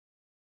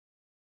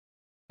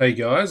Hey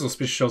guys,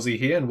 Auspicious Aussie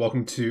here, and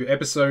welcome to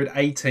episode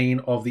 18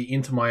 of the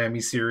Inter Miami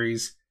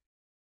series.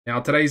 Now,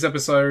 today's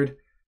episode,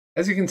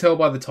 as you can tell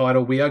by the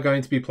title, we are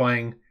going to be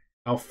playing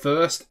our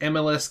first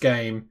MLS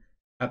game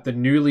at the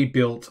newly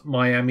built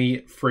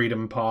Miami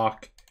Freedom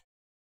Park.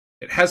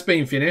 It has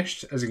been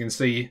finished, as you can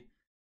see,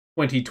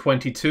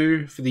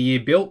 2022 for the year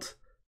built,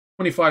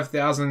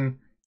 25,000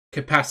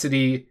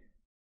 capacity,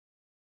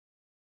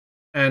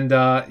 and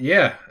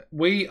yeah,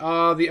 we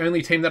are the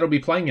only team that'll be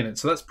playing in it,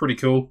 so that's pretty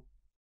cool.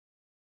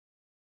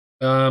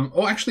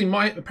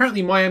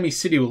 Apparently Miami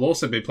City will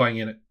also be playing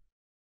in it,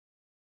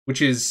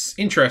 which is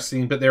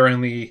interesting, but they're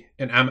only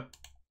an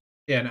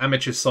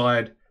amateur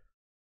side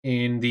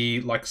in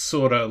the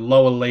sort of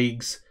lower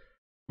leagues.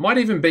 Might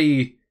even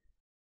be,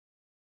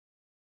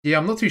 yeah,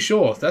 I'm not too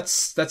sure.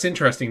 That's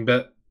interesting,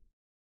 but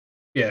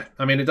yeah,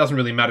 I mean, it doesn't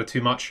really matter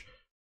too much.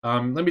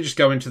 Let me just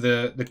go into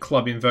the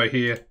club info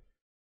here,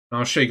 and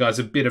I'll show you guys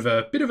a bit of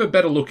a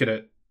better look at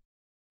it.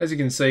 As you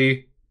can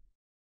see,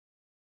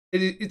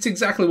 it's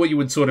exactly what you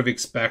would sort of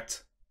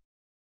expect.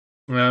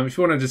 If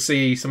you wanted to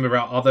see some of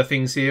our other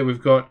things here,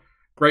 we've got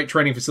great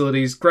training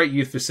facilities, great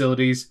youth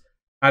facilities,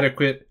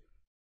 adequate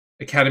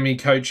academy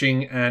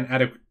coaching, and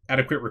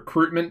adequate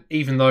recruitment,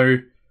 even though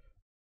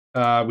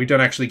we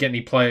don't actually get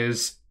any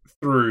players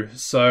through.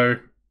 So,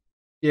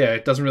 yeah,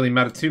 it doesn't really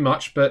matter too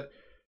much. But,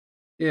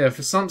 yeah,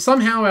 for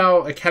somehow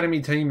our academy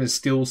team is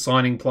still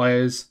signing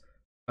players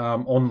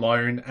on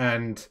loan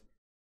and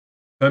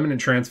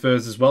permanent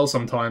transfers as well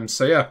sometimes.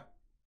 So, yeah.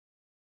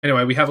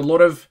 Anyway, we have a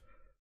lot of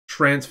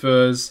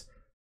transfers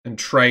and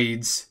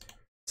trades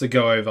to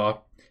go over.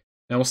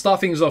 Now, we'll start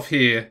things off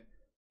here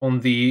on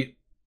the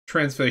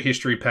transfer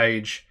history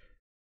page.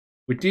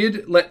 We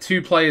did let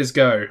two players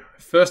go,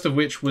 first of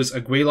which was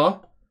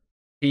Aguilar.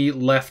 He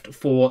left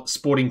for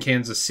Sporting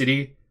Kansas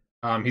City.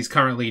 He's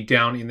currently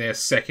down in their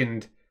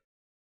second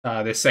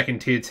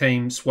tier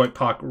team, Swope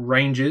Park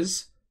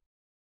Rangers.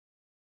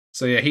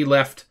 So yeah, he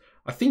left.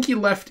 I think he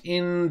left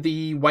in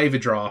the waiver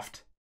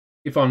draft,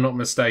 if I'm not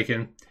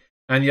mistaken.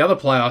 And the other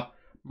player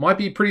might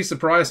be pretty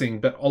surprising,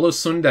 but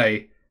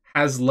Olasunde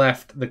has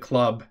left the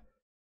club.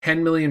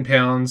 £10 million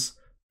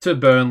to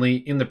Burnley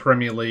in the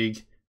Premier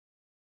League.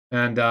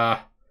 And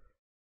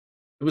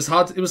it was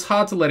hard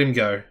to let him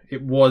go.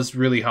 It was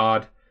really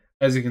hard.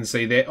 As you can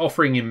see, they're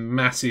offering him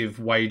massive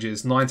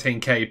wages,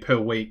 19k per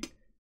week,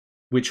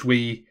 which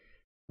we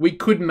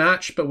could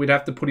match, but we'd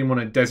have to put him on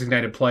a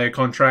designated player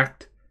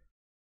contract.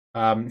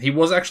 He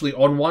was actually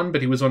on one,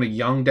 but he was on a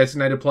young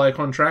designated player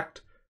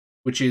contract,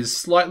 which is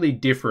slightly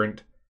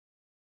different.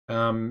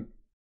 Yeah,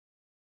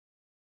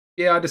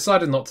 I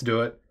decided not to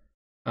do it.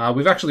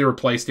 We've actually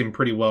replaced him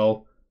pretty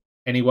well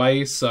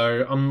anyway,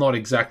 so I'm not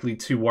exactly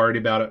too worried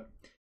about it.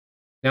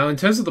 Now, in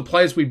terms of the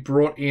players we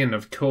brought in,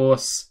 of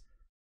course,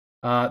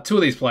 two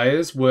of these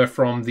players were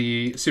from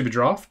the Super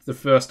Draft, the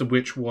first of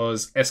which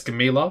was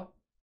Escamilla,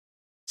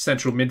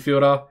 central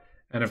midfielder,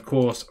 and of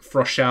course,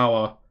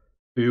 Froschower,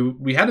 who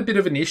we had a bit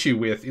of an issue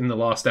with in the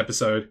last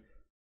episode.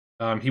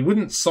 He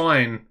wouldn't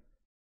sign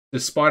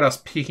despite us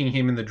picking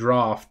him in the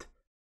draft.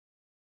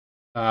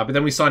 But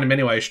then we signed him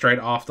anyway straight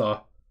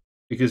after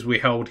because we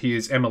held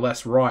his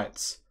MLS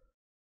rights.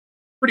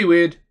 Pretty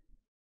weird.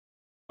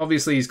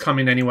 Obviously, he's come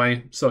in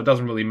anyway, so it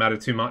doesn't really matter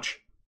too much.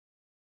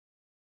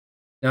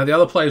 Now, the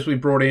other players we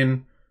brought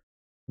in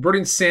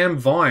Sam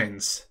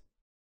Vines.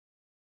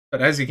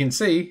 But as you can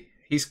see,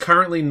 he's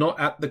currently not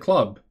at the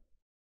club.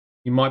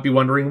 You might be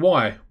wondering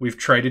why. We've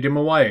traded him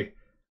away.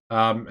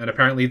 And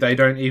apparently they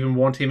don't even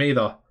want him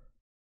either,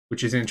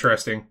 which is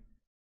interesting.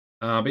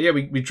 But yeah,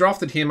 we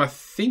drafted him, I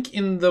think,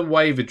 in the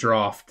waiver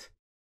draft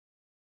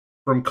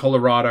from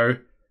Colorado.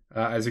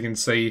 As you can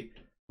see,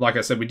 like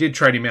I said, we did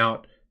trade him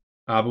out,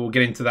 but we'll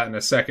get into that in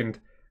a second.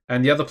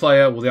 And the other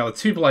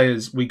two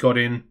players we got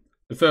in,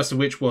 the first of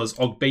which was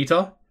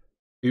Ogbeta,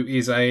 who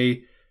is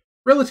a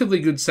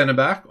relatively good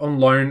centre-back on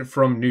loan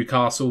from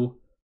Newcastle.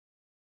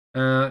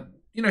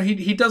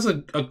 He does a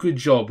good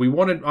job. I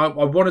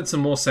wanted some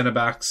more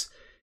centre-backs.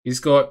 He's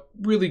got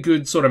really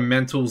good sort of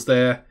mentals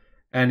there,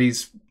 and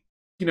he's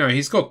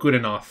got good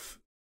enough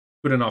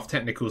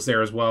technicals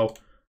there as well.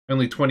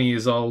 Only 20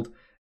 years old.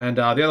 And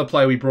the other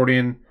player we brought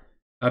in,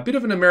 a bit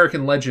of an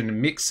American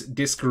legend, Mix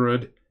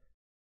Diskerud,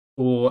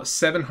 for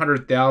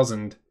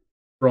 $700,000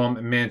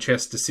 from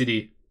Manchester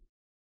City.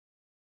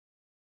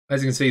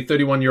 As you can see,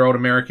 31-year-old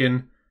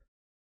American.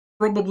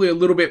 Probably a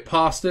little bit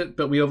past it,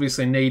 but we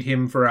obviously need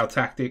him for our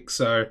tactics,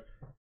 so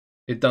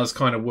it does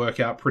kind of work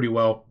out pretty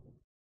well.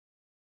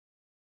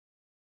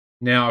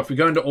 Now, if we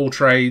go into all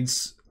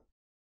trades,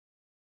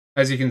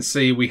 as you can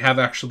see, we've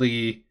done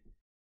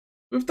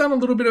a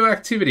little bit of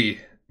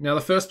activity. Now,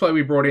 the first player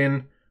we brought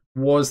in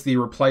was the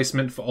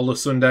replacement for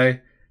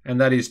Olasunde,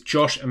 and that is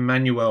Josh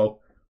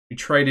Emmanuel. We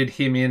traded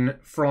him in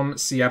from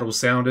Seattle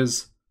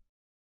Sounders.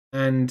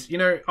 And,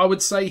 I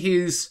would say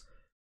he's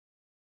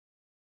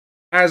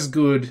as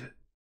good,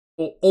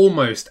 or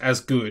almost as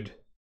good,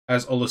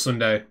 as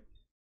Olasunde.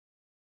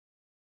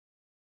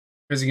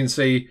 As you can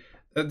see,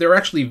 they're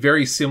actually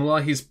very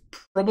similar.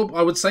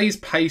 I would say his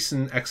pace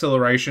and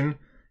acceleration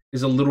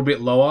is a little bit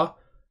lower,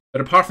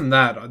 But apart from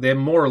that, they're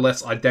more or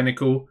less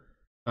identical.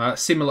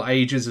 Similar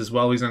ages as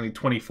well. He's only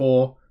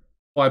 24,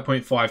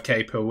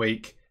 5.5k per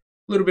week.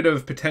 A little bit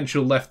of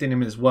potential left in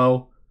him as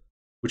well,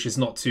 which is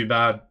not too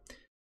bad.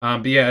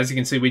 But yeah, as you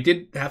can see, we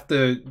did have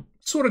to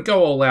sort of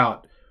go all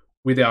out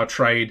with our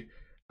trade.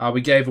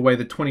 We gave away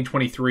the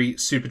 2023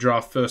 Super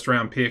Draft first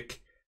round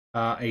pick,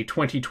 a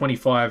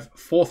 2025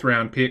 fourth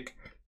round pick,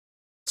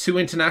 2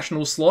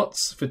 international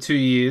slots for 2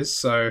 years,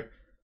 so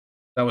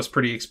that was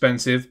pretty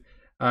expensive,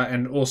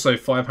 and also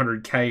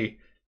 500k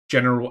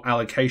general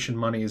allocation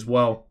money as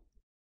well.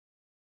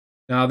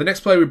 Now, the next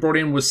player we brought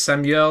in was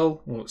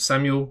Samuel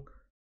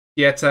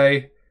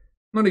Diete.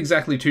 Not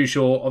exactly too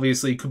sure.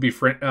 Obviously, could be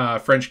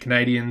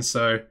French-Canadian,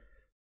 so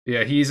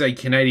yeah, he is a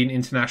Canadian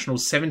international,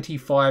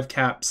 75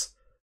 caps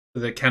for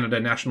the Canada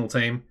national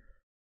team.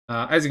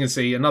 As you can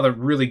see, another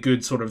really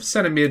good sort of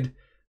centre mid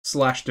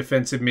 /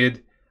 defensive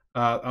mid.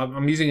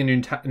 I'm using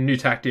a new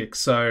tactic,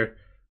 so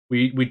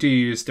we do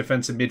use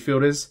defensive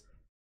midfielders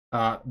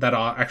that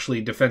are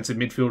actually defensive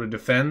midfielder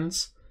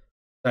defends.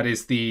 That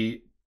is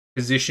the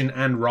position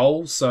and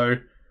role, so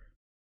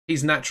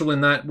he's natural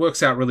in that.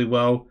 Works out really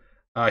well.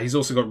 He's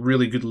also got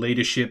really good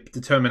leadership,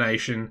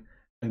 determination,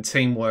 and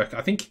teamwork.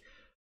 I think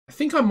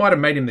I might have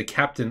made him the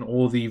captain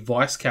or the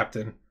vice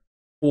captain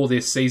for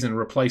this season,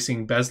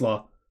 replacing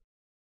Besler.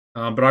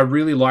 But I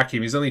really like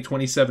him. He's only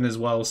 27 as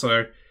well,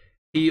 so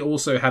he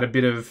also had a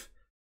bit of,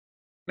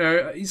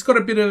 he's got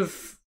a bit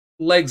of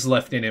legs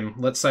left in him.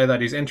 Let's say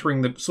that he's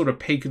entering the sort of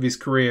peak of his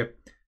career.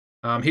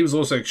 He was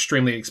also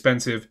extremely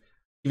expensive,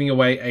 giving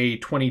away a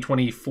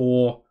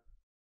 2024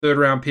 third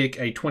round pick,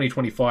 a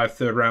 2025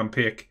 third round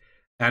pick,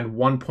 and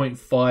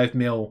 1.5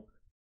 mil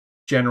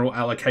general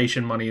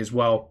allocation money as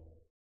well.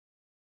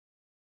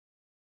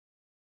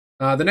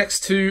 The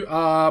next two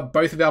are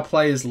both of our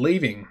players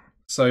leaving.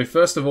 So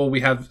first of all, we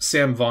have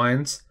Sam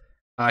Vines.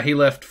 He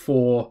left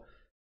for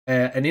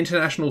an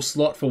international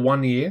slot for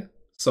 1 year.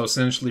 So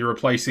essentially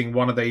replacing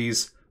one of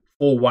these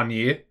for 1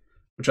 year,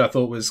 which I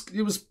thought was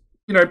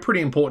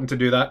pretty important to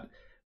do that,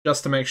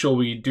 just to make sure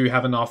we do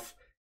have enough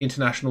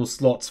international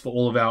slots for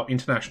all of our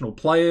international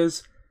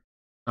players.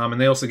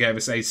 And they also gave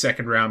us a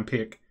second round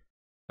pick,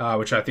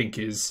 which I think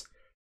is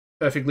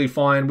perfectly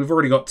fine. We've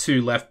already got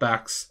 2 left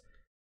backs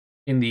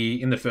in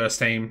the first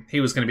team. He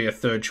was going to be a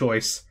third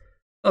choice.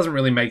 Doesn't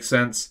really make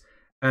sense.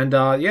 And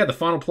yeah, the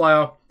final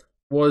player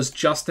was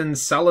Justin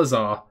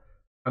Salazar.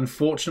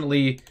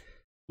 Unfortunately,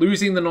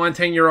 losing the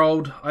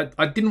 19-year-old,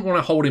 I didn't want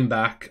to hold him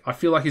back. I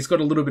feel like he's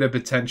got a little bit of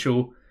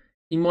potential.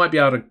 He might be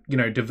able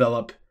to,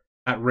 develop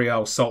at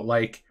Real Salt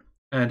Lake.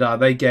 And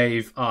they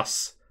gave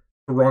us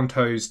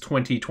Toronto's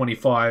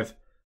 2025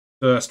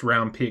 first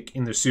round pick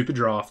in the Super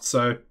Draft.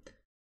 So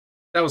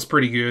that was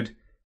pretty good.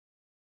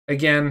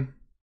 Again,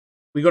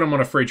 we got him on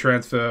a free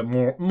transfer,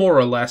 more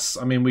or less.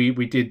 I mean,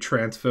 we did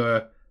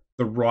transfer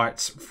the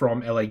rights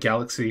from LA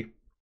Galaxy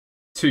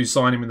to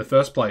sign him in the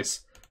first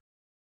place.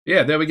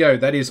 Yeah, there we go.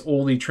 That is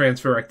all the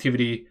transfer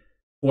activity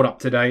brought up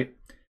to date.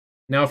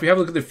 Now, if we have a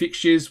look at the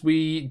fixtures,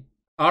 we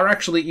are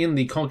actually in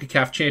the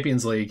CONCACAF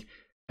Champions League,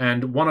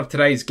 and one of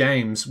today's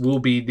games will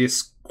be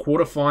this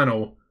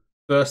quarterfinal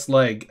first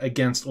leg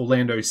against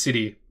Orlando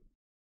City.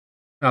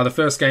 The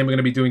first game we're going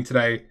to be doing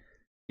today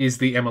is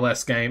the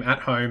MLS game at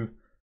home,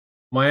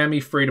 Miami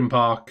Freedom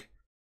Park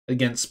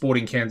against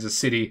Sporting Kansas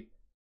City.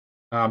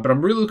 But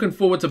I'm really looking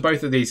forward to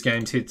both of these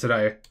games here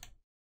today.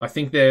 I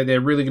think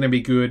they're really going to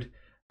be good.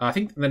 I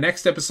think the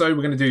next episode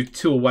we're going to do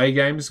 2 away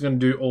games. We're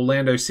going to do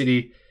Orlando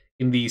City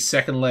in the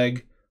second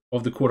leg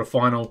of the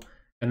quarterfinal,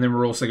 and then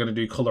we're also going to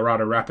do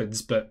Colorado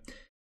Rapids. But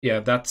yeah,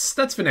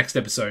 that's for next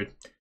episode.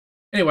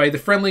 Anyway, the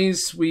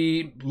friendlies,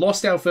 we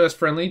lost our first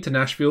friendly to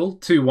Nashville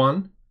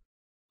 2-1. A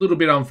little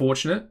bit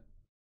unfortunate.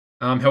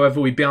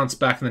 However, we bounced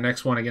back in the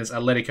next one against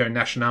Atletico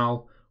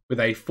Nacional with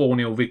a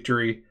 4-0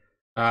 victory.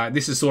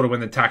 This is sort of when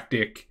the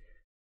tactic...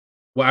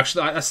 Well,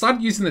 actually, I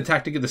started using the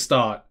tactic at the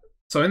start.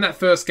 So in that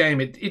first game,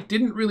 it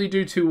didn't really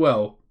do too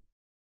well.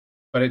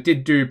 But it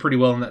did do pretty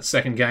well in that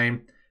second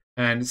game.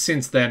 And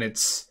since then,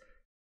 it's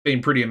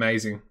been pretty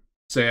amazing.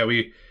 So yeah,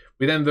 we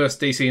then versed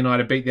DC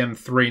United, beat them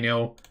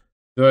 3-0.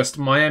 Versed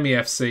Miami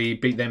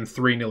FC, beat them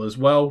 3-0 as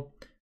well.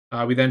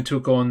 We then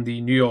took on the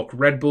New York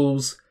Red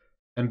Bulls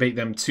and beat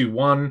them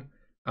 2-1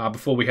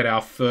 before we had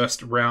our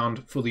first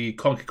round for the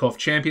CONCACAF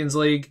Champions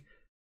League.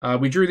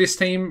 We drew this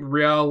team,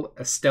 Real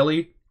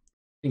Esteli.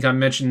 I think I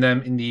mentioned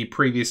them in the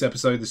previous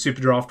episode, the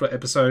Super Draft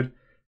episode.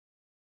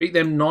 Beat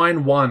them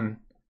 9-1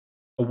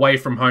 away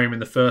from home in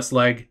the first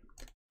leg.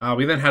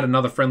 We then had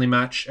another friendly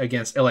match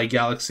against LA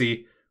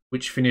Galaxy,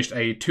 which finished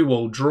a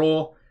 2-2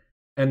 draw.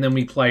 And then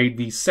we played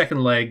the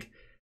second leg,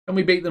 and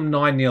we beat them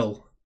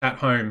 9-0 at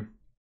home.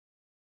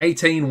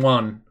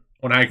 18-1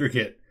 on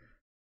aggregate.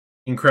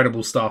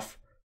 Incredible stuff.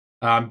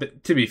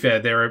 But to be fair,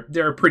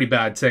 they're a pretty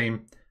bad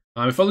team.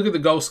 If I look at the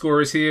goal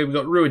scorers here, we've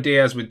got Rua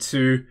Diaz with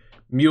 2,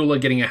 Mueller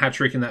getting a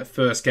hat-trick in that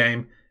first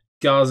game,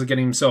 Garza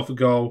getting himself a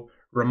goal,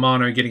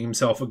 Romano getting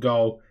himself a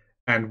goal,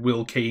 and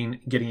Will Keane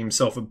getting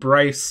himself a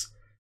brace.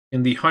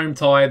 In the home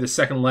tie, the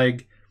second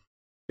leg,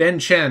 Ben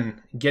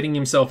Chen getting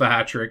himself a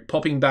hat-trick,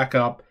 popping back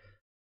up,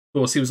 Of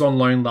course, he was on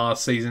loan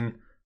last season,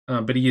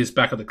 but he is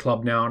back at the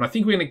club now, and I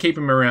think we're going to keep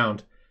him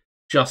around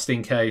just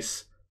in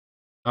case.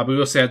 But we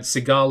also had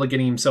Sigala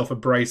getting himself a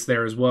brace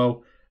there as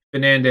well.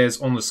 Fernandez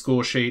on the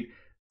score sheet.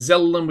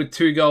 Zellerlin with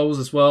 2 goals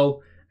as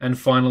well. And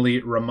finally,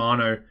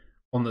 Romano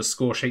on the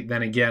score sheet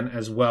then again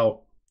as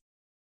well.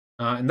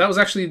 And that was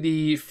actually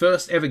the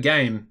first ever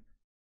game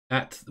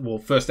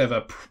first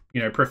ever,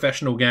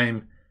 professional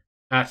game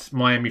at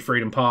Miami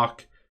Freedom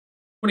Park.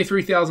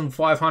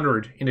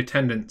 23,500 in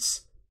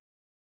attendance.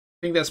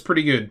 I think that's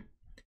pretty good.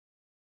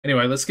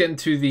 Anyway, let's get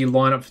into the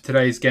lineup for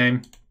today's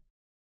game.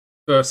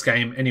 First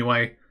game,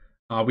 anyway.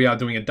 We are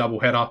doing a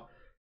doubleheader.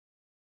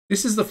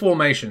 This is the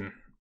formation.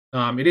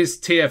 It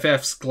is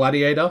TFF's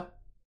Gladiator.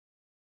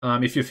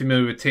 If you're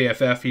familiar with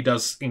TFF, he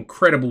does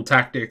incredible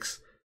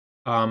tactics.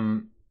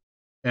 And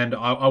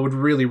I would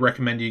really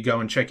recommend you go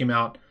and check him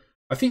out.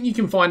 I think you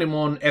can find him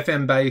on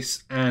FM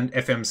Base and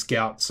FM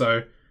Scout.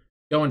 So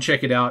go and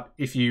check it out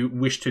if you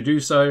wish to do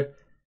so.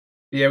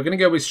 But yeah, we're going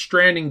to go with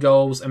Strand in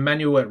goals,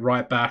 Emmanuel at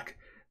right back,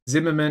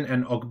 Zimmerman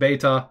and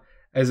Ogbeta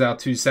as our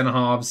 2 centre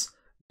halves.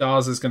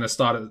 Dars is going to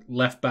start at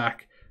left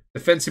back.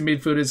 Defensive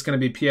midfielder is going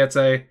to be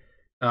Piete.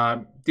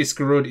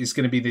 Diskarud is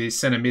going to be the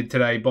centre mid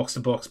today,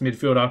 box-to-box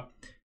midfielder.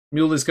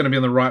 Mueller is going to be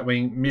on the right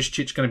wing.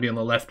 Mishcic going to be on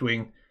the left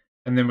wing.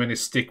 And then we're going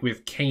to stick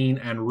with Keane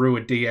and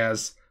Rua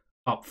Diaz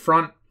up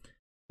front.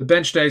 The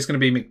bench today is going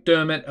to be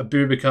McDermott,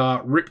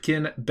 Abubakar,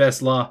 Ripkin,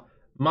 Besler,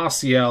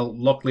 Martial,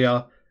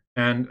 Locklear,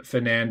 and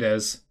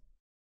Fernandez.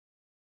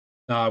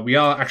 We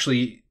are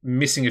actually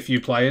missing a few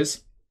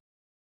players.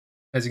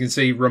 As you can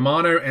see,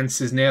 Romano and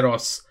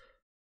Cisneros,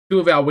 2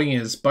 of our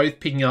wingers, both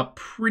picking up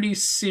pretty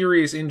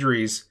serious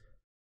injuries.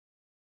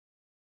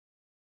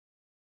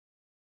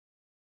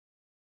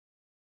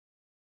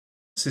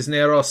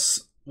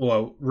 Cisneros,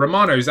 well,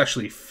 Romano's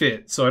actually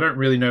fit, so I don't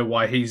really know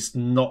why he's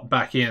not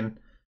back in.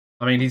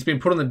 I mean, he's been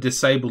put on the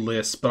disabled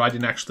list, but I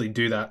didn't actually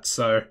do that,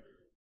 so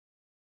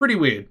pretty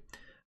weird.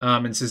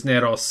 And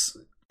Cisneros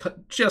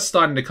just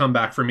starting to come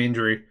back from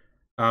injury,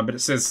 but it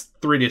says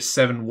 3 to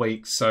 7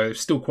 weeks, so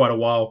still quite a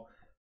while.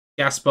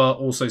 Gaspar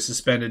also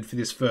suspended for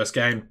this first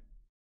game.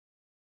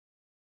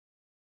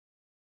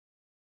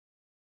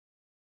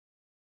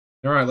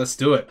 All right, let's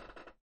do it.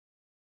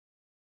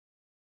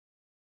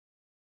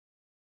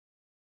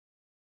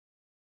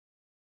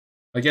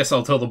 I guess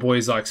I'll tell the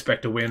boys I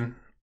expect to win.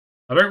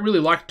 I don't really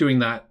like doing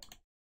that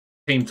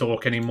team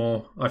talk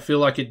anymore. I feel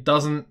like it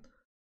doesn't...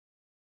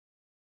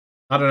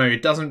 I don't know,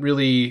 it doesn't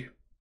really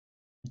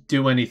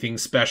do anything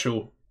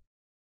special.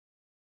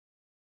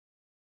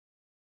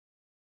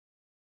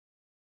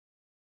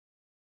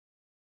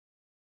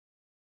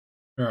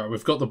 Alright,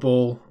 we've got the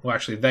ball. Well,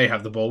 actually, they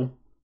have the ball.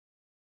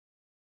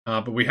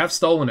 But we have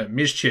stolen it.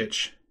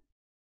 Mishcic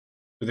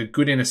with a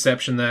good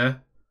interception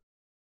there.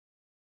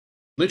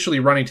 Literally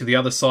running to the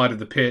other side of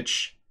the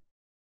pitch.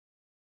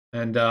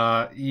 And,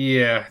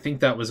 yeah, I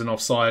think that was an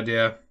offside,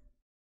 yeah.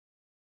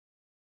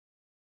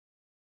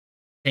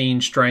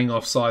 Keane straying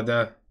offside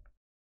there.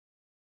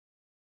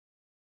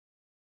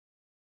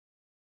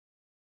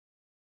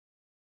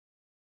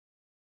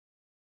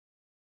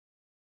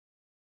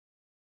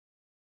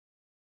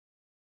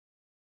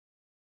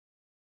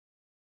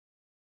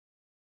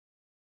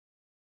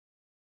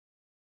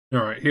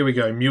 Alright, here we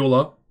go.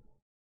 Mueller.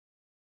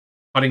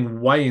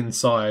 Cutting way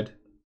inside.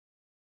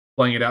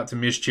 Playing it out to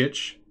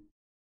Mishcic.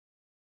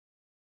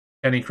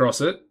 Can he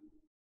cross it?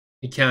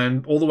 He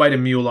can. All the way to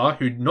Mueller,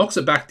 who knocks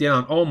it back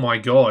down. Oh my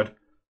god.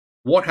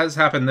 What has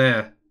happened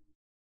there?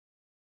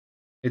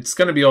 It's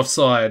going to be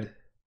offside.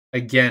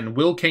 Again.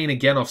 Will Keane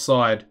again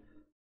offside.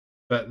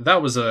 But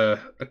that was a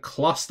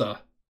cluster.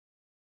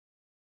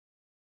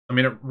 I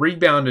mean, it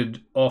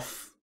rebounded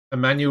off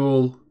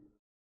Emmanuel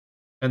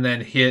and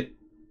then hit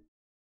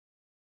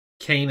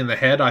Keane in the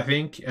head, I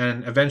think,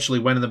 and eventually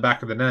went in the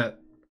back of the net.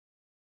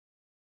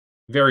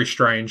 Very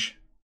strange.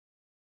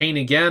 Keane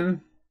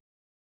again.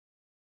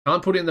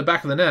 Can't put it in the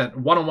back of the net.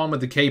 1-on-1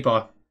 with the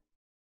keeper.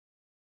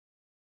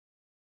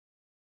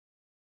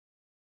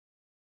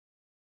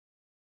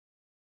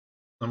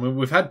 I mean,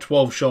 we've had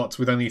 12 shots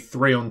with only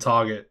 3 on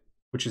target,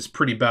 which is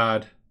pretty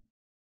bad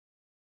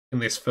in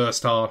this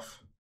first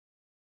half.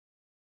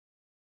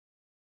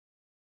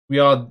 We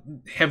are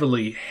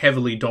heavily,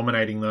 heavily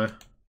dominating, though.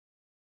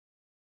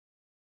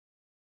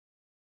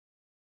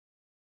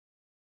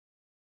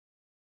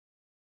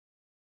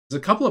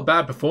 There's a couple of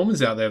bad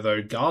performers out there,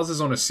 though. Garza's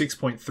on a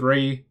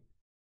 6.3.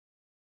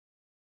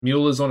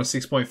 Mueller's on a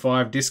 6.5.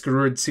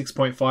 Diskarud,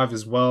 6.5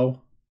 as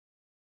well.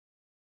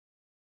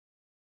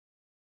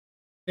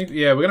 I think,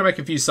 yeah, we're going to make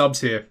a few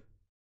subs here.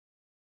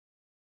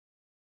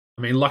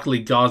 I mean, luckily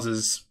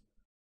Garza's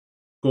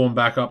gone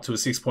back up to a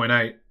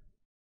 6.8.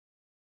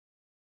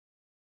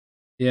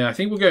 Yeah, I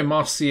think we'll go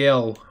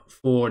Martial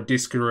for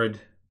Diskarud.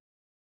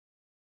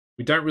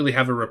 We don't really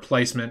have a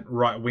replacement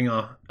right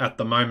winger at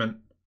the moment.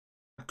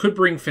 I could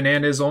bring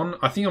Fernandez on.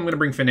 I think I'm going to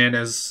bring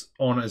Fernandez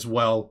on as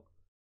well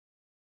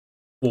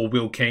for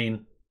Will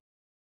Keane.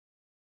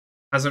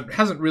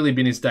 Hasn't really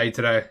been his day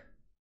today.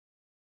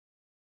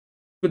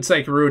 Could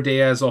take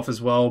Ruidíaz off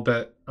as well,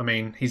 but, I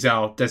mean, he's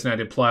our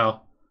designated player.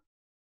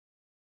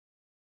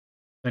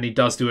 And he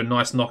does do a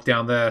nice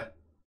knockdown there.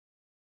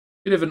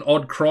 Bit of an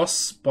odd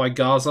cross by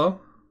Garza.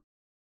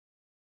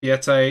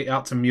 Piete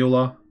out to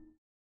Mueller.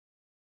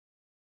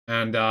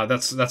 And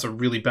that's a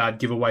really bad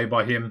giveaway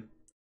by him.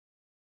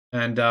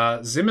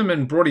 And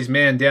Zimmerman brought his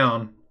man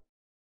down.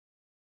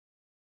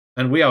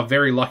 And we are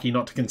very lucky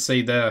not to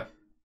concede there.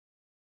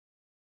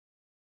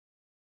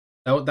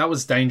 That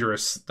was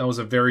dangerous. That was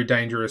a very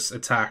dangerous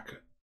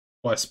attack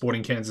by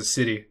Sporting Kansas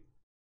City.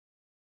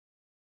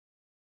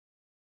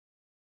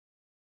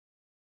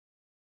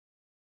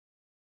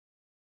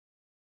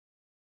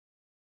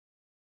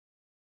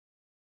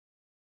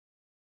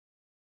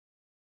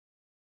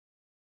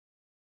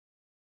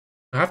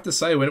 I have to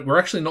say, we're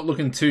actually not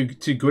looking too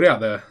good out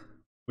there.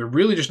 We're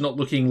really just not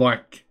looking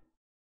like,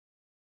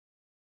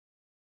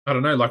 I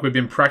don't know, like we've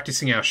been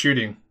practicing our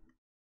shooting.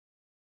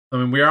 I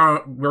mean,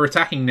 we're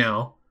attacking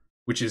now,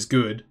 which is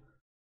good.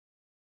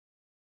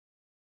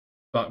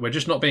 But we're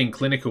just not being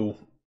clinical.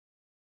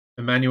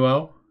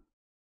 Emmanuel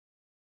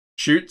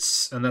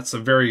shoots, and that's a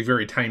very,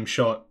 very tame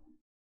shot.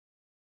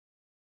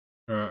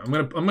 Alright,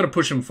 I'm gonna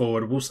push him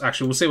forward. We'll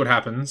see what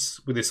happens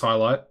with this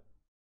highlight.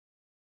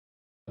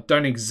 I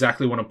don't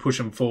exactly want to push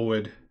him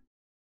forward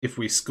if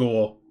we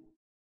score.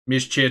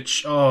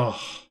 Miscic,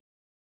 oh,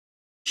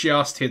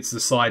 just hits the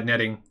side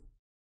netting.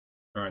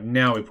 Alright,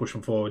 now we push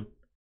him forward.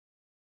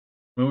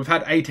 I mean, we've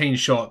had 18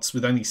 shots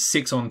with only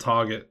 6 on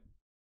target.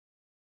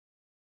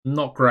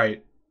 Not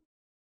great.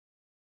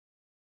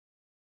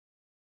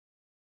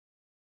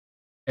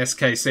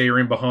 SKC are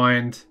in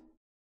behind.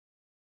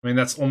 I mean,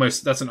 that's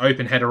an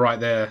open header right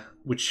there,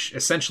 which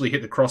essentially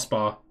hit the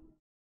crossbar.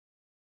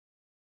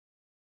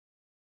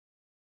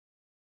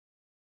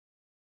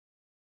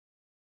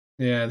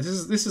 Yeah,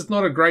 this is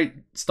not a great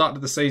start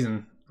to the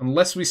season.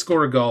 Unless we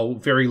score a goal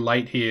very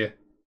late here.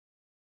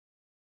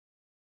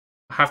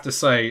 I have to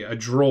say, a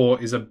draw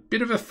is a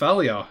bit of a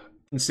failure,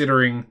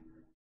 considering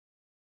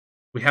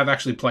we have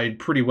actually played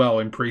pretty well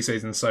in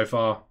preseason so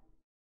far.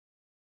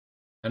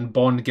 And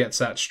Bond gets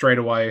that straight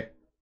away,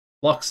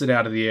 blocks it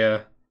out of the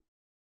air.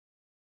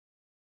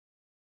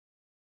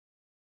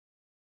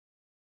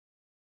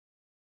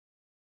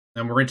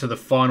 And we're into the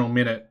final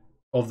minute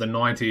of the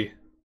 90.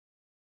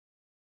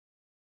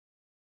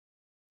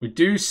 We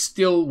did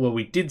still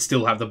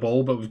have the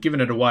ball, but we've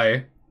given it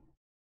away.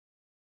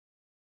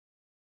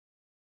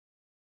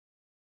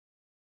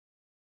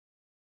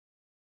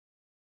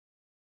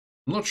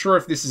 I'm not sure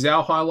if this is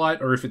our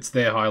highlight or if it's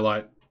their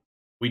highlight.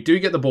 We do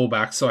get the ball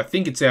back, so I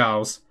think it's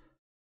ours.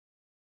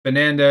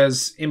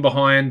 Fernandez in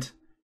behind.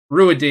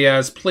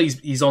 Ruidíaz, please,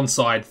 he's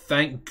onside.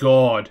 Thank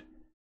God.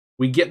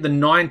 We get the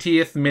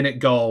 90th minute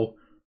goal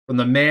from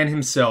the man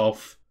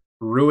himself,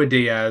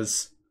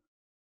 Ruidíaz.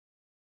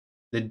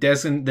 The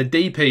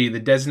DP, the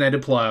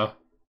designated player,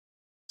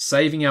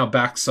 saving our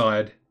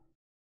backside.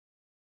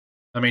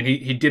 I mean,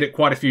 he did it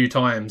quite a few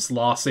times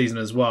last season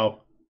as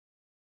well.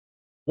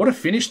 What a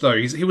finish, though.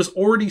 He was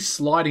already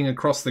sliding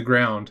across the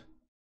ground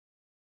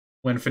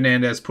when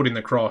Fernandez put in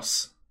the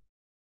cross.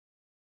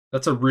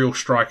 That's a real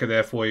striker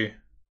there for you.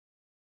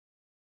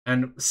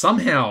 And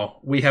somehow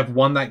we have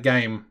won that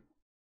game.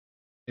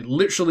 It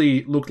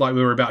literally looked like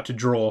we were about to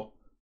draw.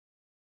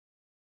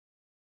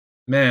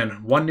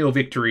 Man, 1-0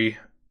 victory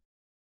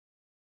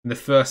in the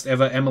first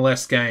ever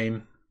MLS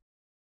game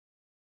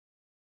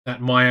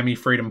at Miami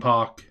Freedom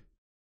Park.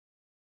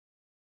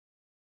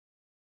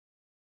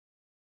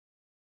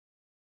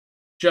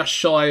 Just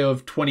shy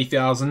of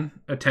 20,000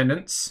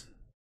 attendance.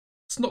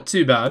 It's not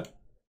too bad.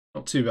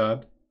 Not too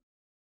bad.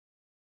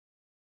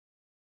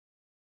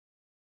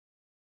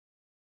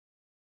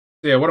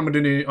 So yeah, what I'm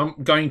going to do,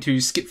 I'm going to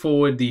skip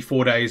forward the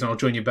 4 days and I'll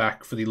join you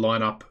back for the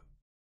lineup.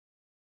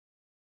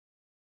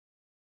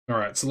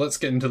 Alright, so let's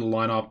get into the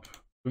lineup.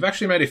 We've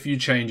actually made a few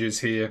changes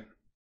here.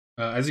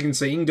 As you can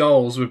see, in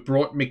goals, we've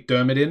brought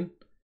McDermott in.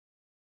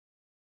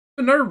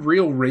 For no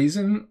real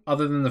reason,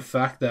 other than the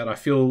fact that I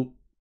feel,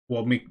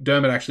 well,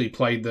 McDermott actually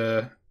played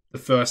the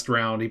first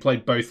round. He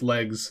played both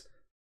legs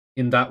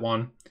in that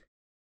one.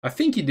 I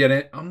think he did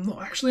it. I'm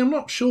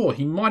not sure.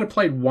 He might have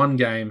played one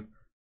game,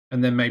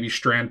 and then maybe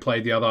Strand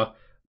played the other.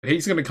 But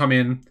he's going to come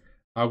in.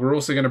 We're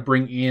also going to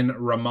bring in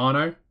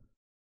Romano,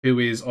 who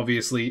is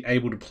obviously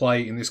able to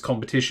play in this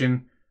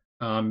competition.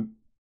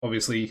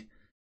 Obviously,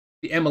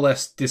 the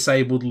MLS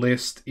disabled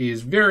list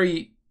is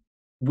very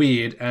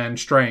weird and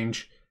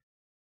strange,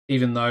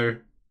 even though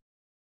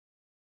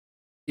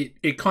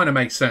it kind of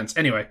makes sense.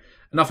 Anyway,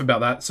 enough about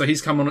that. So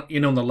he's coming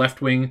in on the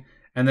left wing,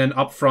 and then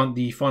up front,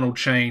 the final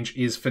change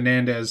is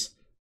Fernandez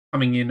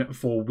coming in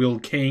for Will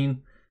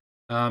Keane.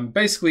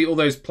 Basically, all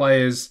those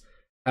players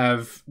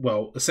have,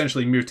 well,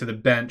 essentially moved to the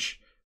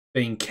bench,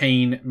 being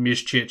Keane,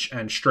 Miscic,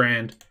 and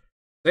Strand.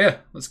 So yeah,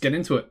 let's get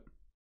into it.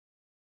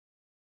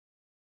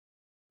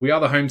 We are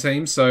the home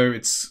team, so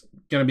it's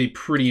going to be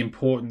pretty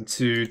important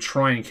to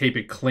try and keep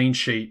a clean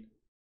sheet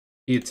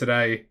here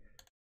today.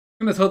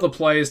 I'm going to tell the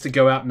players to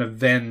go out and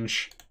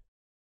avenge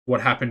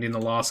what happened in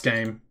the last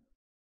game.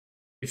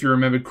 If you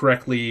remember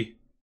correctly,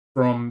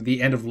 from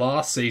the end of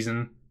last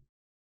season,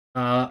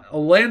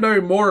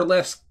 Orlando more or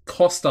less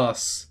cost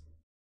us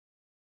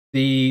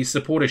the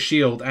Supporter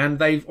Shield, and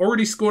they've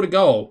already scored a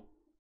goal.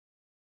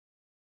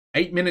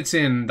 8 minutes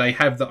in, they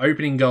have the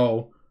opening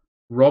goal.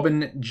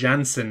 Robin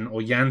Jansen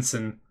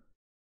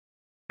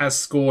has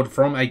scored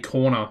from a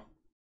corner.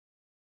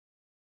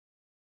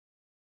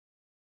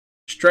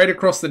 Straight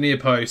across the near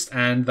post,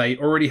 and they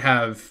already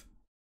have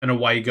an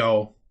away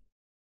goal.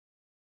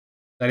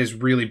 That is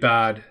really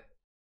bad,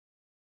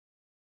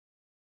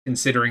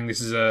 considering this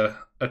is a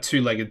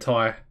two-legged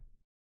tie.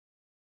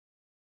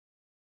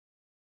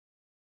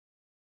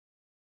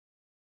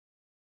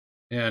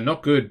 Yeah,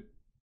 not good.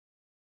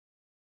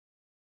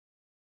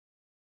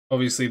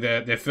 Obviously,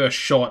 their first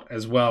shot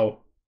as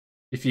well,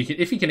 if you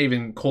can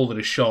even call it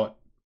a shot.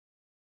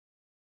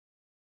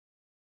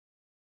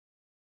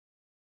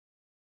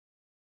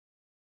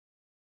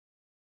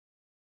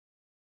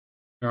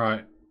 All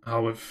right.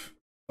 I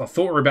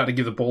thought we were about to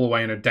give the ball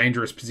away in a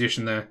dangerous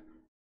position there.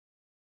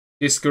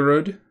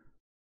 Iskarud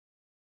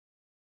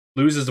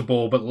loses the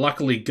ball, but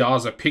luckily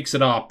Garza picks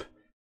it up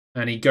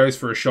and he goes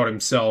for a shot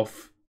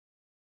himself.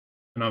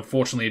 And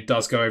unfortunately, it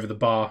does go over the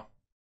bar.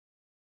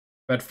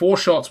 We've had 4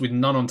 shots with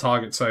none on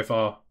target so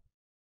far.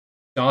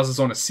 Garza's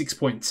on a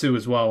 6.2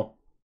 as well.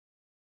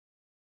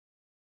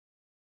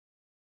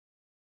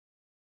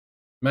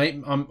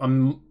 Mate,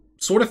 I'm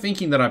sort of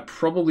thinking that I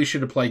probably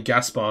should have played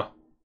Gaspar.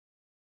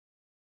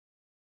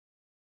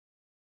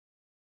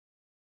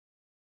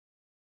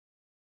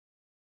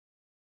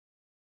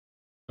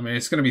 I mean,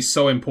 it's going to be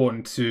so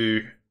important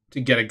to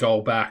get a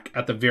goal back,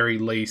 at the very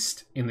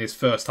least, in this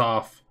first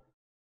half.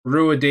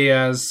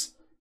 Ruidiaz.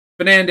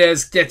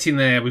 Fernandez gets in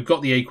there. We've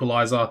got the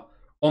equaliser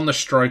on the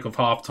stroke of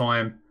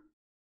half-time.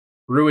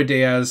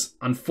 Ruidiaz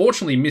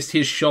unfortunately missed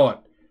his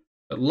shot,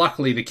 but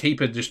luckily the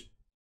keeper just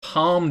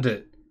palmed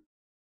it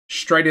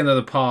straight into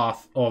the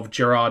path of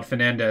Gerard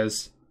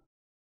Fernandez.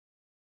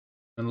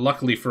 And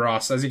luckily for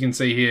us, as you can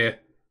see here,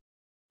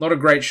 not a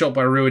great shot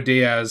by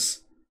Ruidiaz,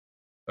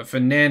 but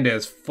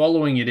Fernandez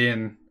following it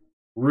in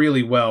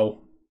really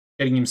well,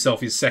 getting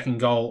himself his second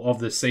goal of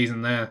the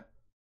season there.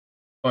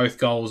 Both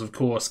goals, of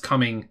course,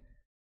 coming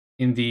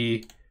in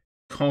the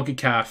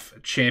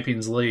CONCACAF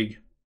Champions League.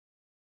 I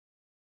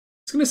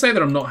was going to say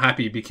that I'm not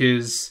happy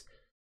because,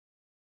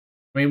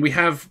 I mean, we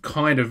have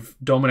kind of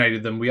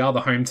dominated them. We are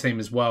the home team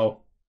as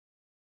well.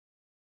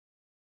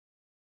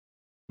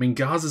 I mean,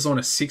 Garza's on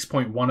a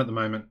 6.1 at the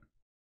moment.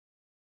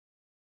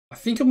 I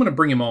think I'm going to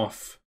bring him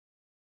off.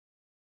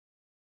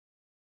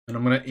 And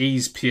I'm going to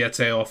ease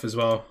Piete off as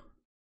well.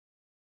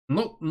 I'm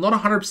not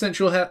 100%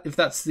 sure if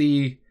that's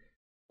the,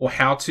 or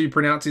how to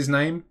pronounce his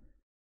name.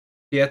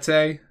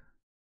 Piete.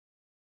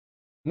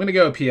 I'm going to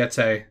go with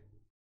Piete,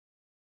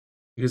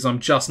 because I'm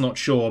just not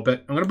sure.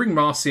 But I'm going to bring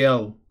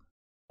Martial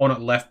on at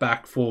left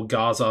back for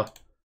Garza.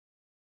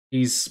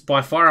 He's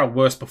by far our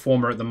worst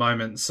performer at the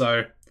moment,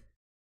 so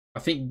I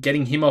think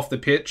getting him off the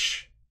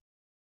pitch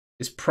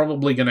is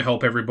probably going to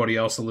help everybody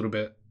else a little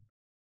bit.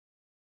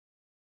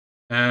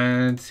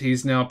 And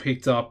he's now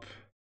picked up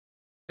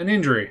an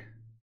injury.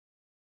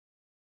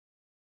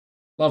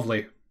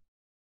 Lovely.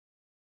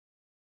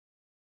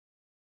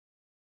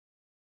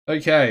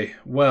 Okay,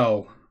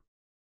 well,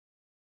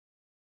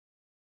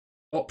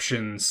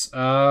 options.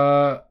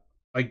 I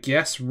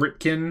guess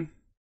Ripken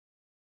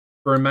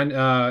for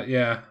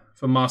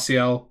for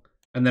Martial,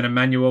 and then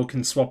Emmanuel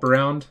can swap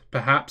around,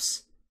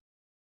 perhaps.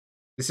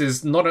 This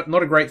is not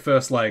a great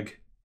first leg.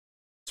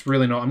 It's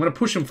really not. I'm going to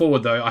push him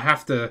forward though. I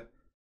have to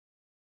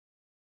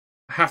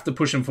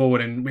push him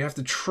forward, and we have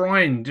to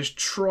try and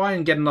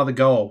get another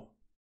goal.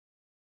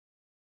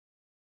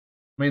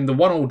 I mean, the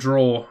 1-1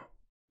 draw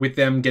with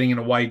them getting an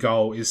away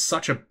goal is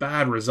such a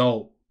bad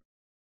result.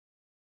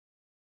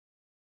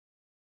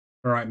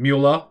 All right,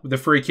 Mueller with the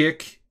free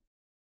kick.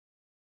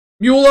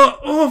 Mueller!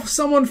 Oh,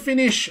 someone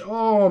finish!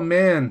 Oh,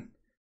 man.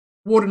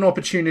 What an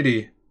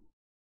opportunity.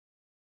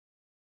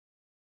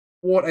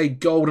 What a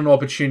golden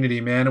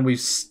opportunity, man. And we've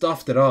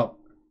stuffed it up.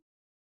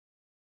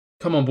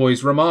 Come on,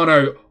 boys.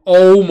 Romano.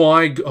 Oh,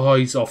 my... Oh,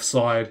 he's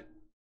offside.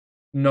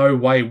 No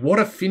way. What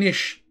a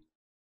finish.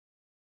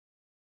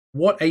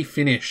 What a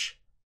finish.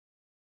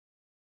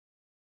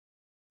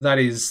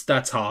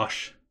 That's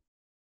harsh.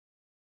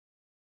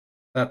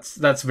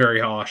 That's very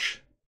harsh.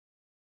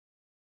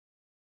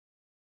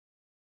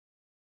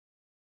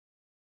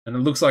 And it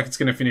looks like it's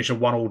going to finish a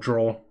 1-1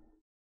 draw.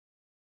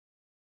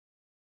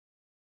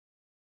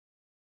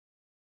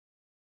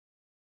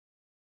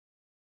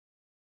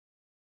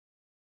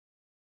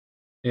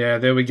 Yeah,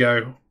 there we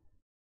go.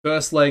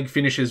 First leg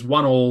finishes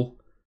 1-1,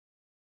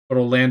 but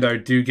Orlando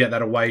do get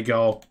that away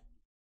goal.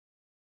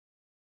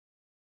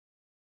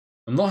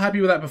 I'm not happy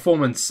with that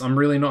performance. I'm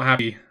really not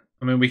happy.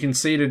 I mean, we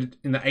conceded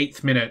in the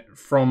 8th minute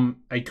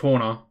from a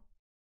corner.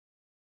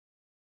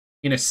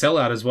 In a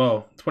sellout as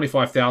well.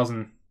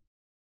 25,000.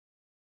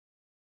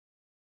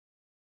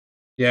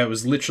 Yeah, it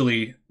was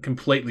literally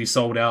completely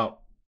sold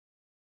out.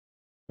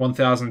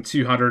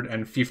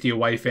 1,250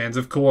 away fans.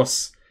 Of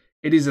course,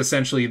 it is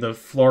essentially the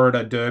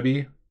Florida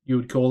Derby, you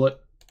would call it.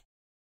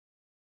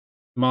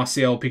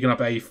 Martial picking up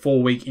a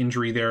 4-week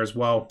injury there as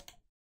well.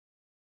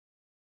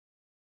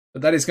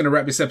 But that is going to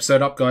wrap this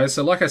episode up, guys.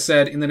 So like I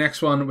said, in the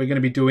next one, we're going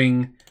to be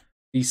doing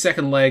the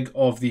second leg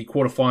of the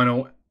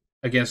quarterfinal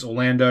against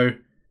Orlando.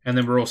 And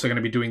then we're also going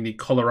to be doing the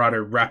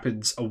Colorado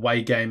Rapids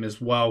away game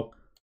as well.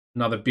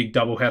 Another big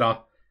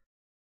doubleheader.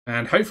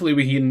 And hopefully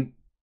we can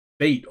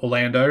beat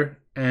Orlando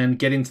and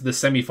get into the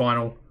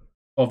semi-final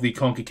of the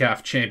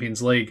CONCACAF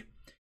Champions League.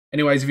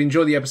 Anyways, if you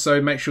enjoyed the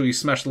episode, make sure you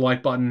smash the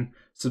like button.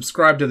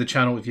 Subscribe to the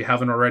channel if you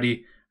haven't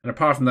already. And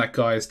apart from that,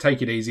 guys,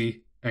 take it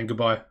easy and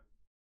goodbye.